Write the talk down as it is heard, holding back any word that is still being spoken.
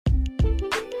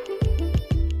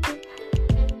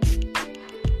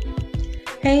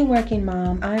Hey, working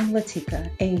mom, I'm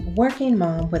Latika, a working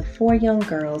mom with 4 young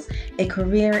girls, a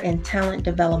career and talent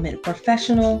development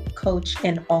professional, coach,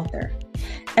 and author.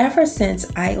 Ever since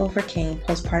I overcame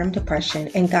postpartum depression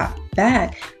and got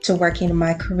back to working in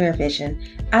my career vision,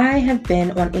 I have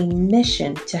been on a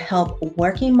mission to help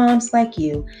working moms like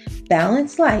you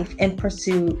balance life and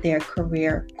pursue their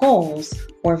career goals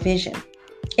or vision.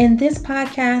 In this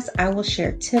podcast, I will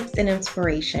share tips and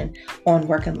inspiration on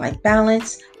work and life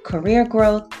balance, career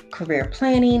growth, career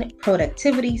planning,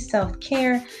 productivity, self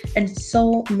care, and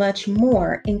so much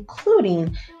more,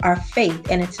 including our faith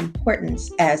and its importance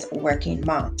as working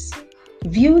moms.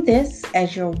 View this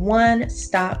as your one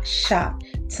stop shop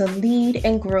to lead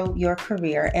and grow your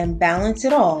career and balance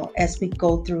it all as we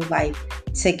go through life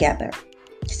together.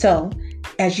 So,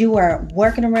 as you are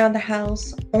working around the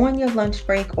house, on your lunch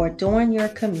break, or during your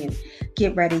commute,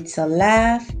 get ready to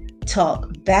laugh,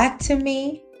 talk back to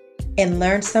me, and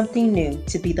learn something new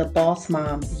to be the boss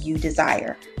mom you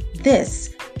desire.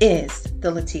 This is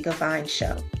the Latika Vine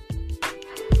Show.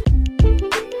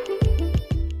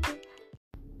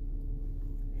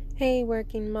 Hey,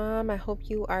 working mom, I hope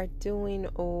you are doing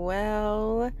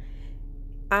well.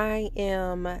 I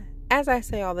am, as I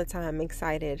say all the time,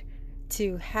 excited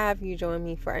to have you join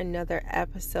me for another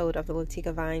episode of the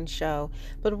Latika Vine Show.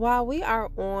 But while we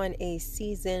are on a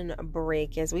season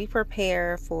break, as we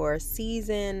prepare for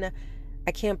season,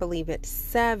 I can't believe it,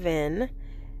 7,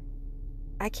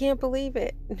 I can't believe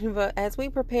it. But as we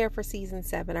prepare for season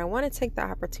 7, I want to take the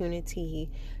opportunity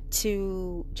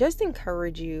to just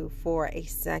encourage you for a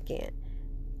second.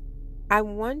 I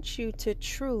want you to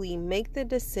truly make the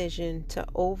decision to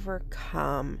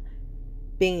overcome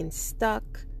being stuck,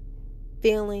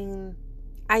 feeling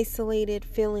isolated,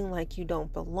 feeling like you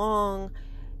don't belong,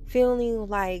 feeling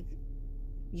like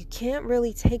you can't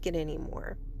really take it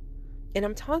anymore. And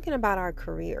I'm talking about our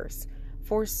careers.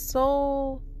 For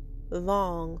so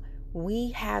long, we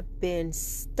have been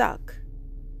stuck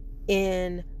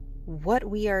in what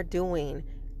we are doing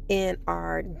in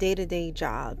our day-to-day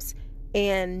jobs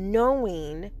and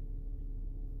knowing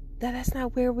that that's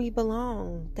not where we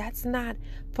belong. That's not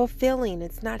fulfilling.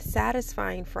 It's not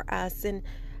satisfying for us, and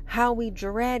how we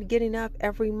dread getting up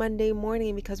every Monday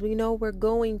morning because we know we're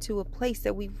going to a place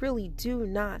that we really do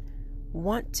not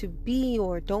want to be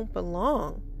or don't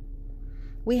belong.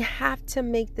 We have to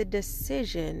make the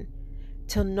decision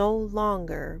to no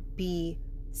longer be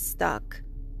stuck.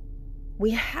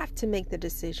 We have to make the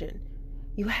decision.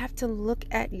 You have to look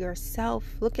at yourself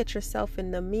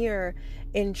in the mirror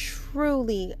and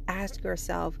truly ask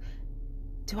yourself,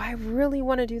 do I really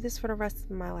want to do this for the rest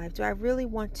of my life? Do I really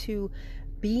want to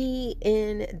be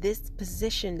in this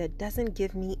position that doesn't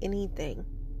give me anything?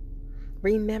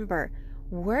 Remember,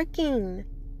 working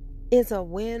is a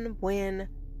win-win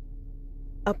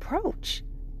approach.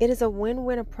 It is a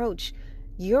win-win approach.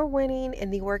 You're winning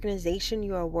and the organization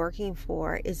you are working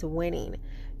for is winning.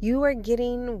 You are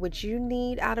getting what you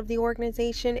need out of the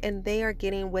organization and they are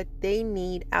getting what they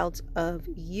need out of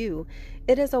you.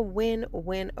 It is a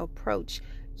win-win approach.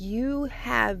 You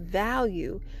have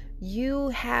value. You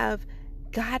have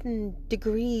gotten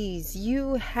degrees.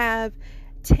 You have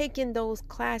taken those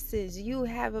classes. You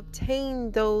have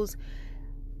obtained those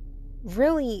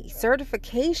really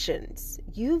certifications.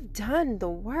 You've done the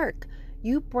work.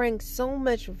 You bring so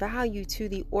much value to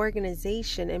the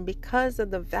organization, and because of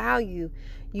the value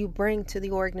you bring to the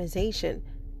organization,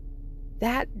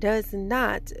 that does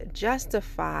not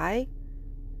justify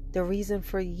the reason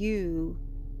for you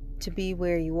to be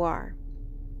where you are.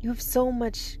 You have so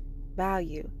much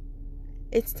value.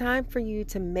 It's time for you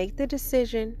to make the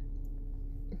decision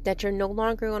that you're no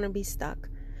longer going to be stuck,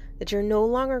 that you're no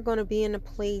longer going to be in a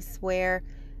place where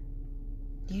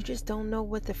you just don't know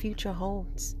what the future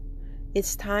holds.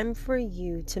 It's time for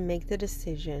you to make the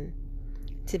decision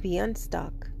to be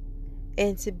unstuck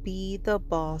and to be the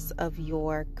boss of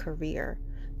your career,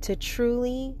 to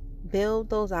truly build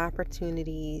those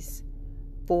opportunities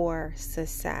for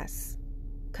success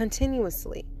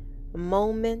continuously,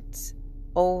 moment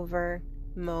over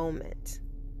moment.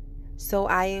 So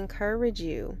I encourage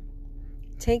you,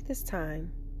 take this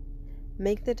time,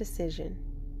 make the decision.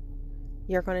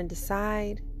 You're going to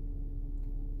decide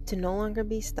to no longer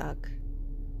be stuck,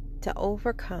 to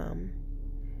overcome,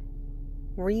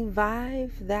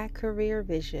 revive that career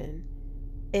vision,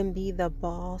 and be the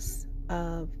boss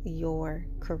of your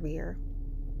career.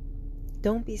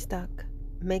 Don't be stuck.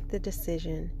 Make the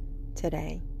decision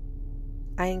today.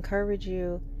 I encourage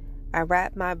you. I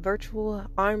wrap my virtual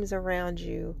arms around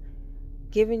you,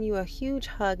 giving you a huge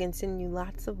hug and sending you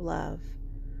lots of love,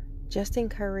 just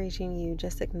encouraging you,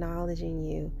 just acknowledging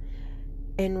you,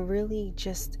 and really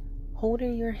just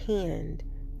holding your hand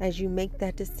as you make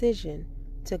that decision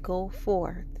to go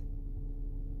forth.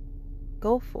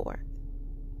 Go forth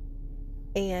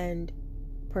and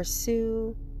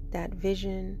pursue that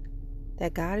vision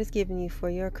that God has given you for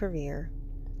your career.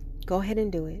 Go ahead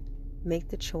and do it. Make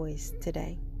the choice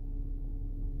today.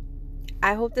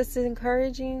 I hope this is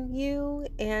encouraging you,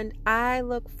 and I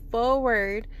look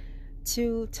forward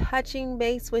to touching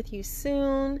base with you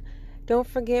soon. Don't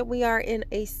forget, we are in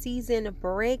a season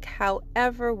break.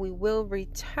 However, we will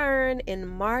return in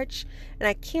March, and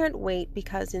I can't wait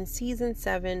because in season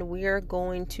 7, we are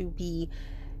going to be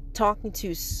talking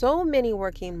to so many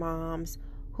working moms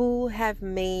who have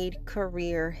made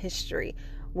career history.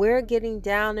 We're getting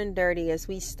down and dirty as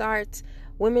we start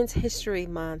Women's History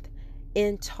Month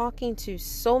in talking to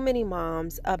so many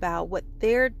moms about what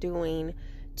they're doing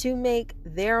to make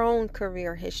their own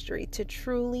career history, to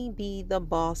truly be the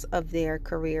boss of their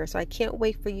career. So I can't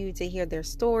wait for you to hear their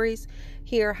stories,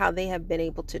 hear how they have been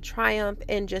able to triumph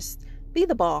and just be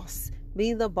the boss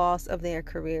of their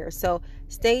career. So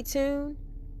stay tuned.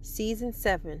 Season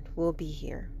 7 will be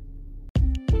here.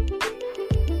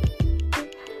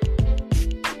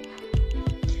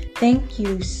 Thank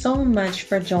you so much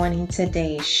for joining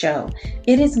today's show.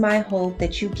 It is my hope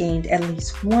that you gained at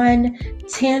least one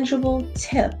tangible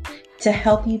tip to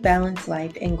help you balance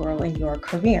life and grow in your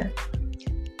career.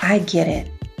 I get it.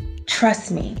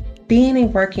 Trust me, being a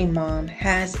working mom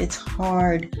has its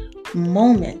hard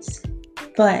moments,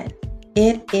 but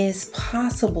it is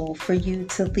possible for you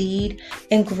to lead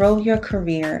and grow your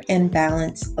career and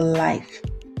balance life.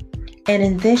 And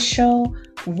in this show,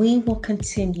 we will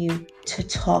continue to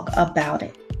talk about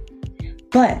it.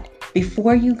 But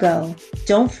before you go,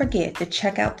 don't forget to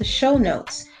check out the show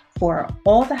notes for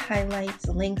all the highlights,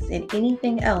 links, and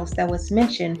anything else that was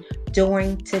mentioned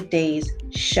during today's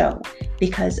show,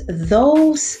 because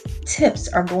those tips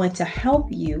are going to help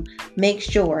you make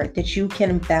sure that you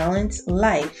can balance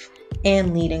life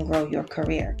and lead and grow your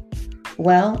career.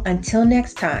 Well, until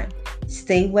next time,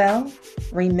 stay well,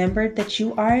 remember that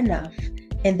you are enough,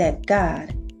 and that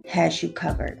God has you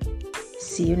covered.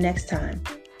 See you next time.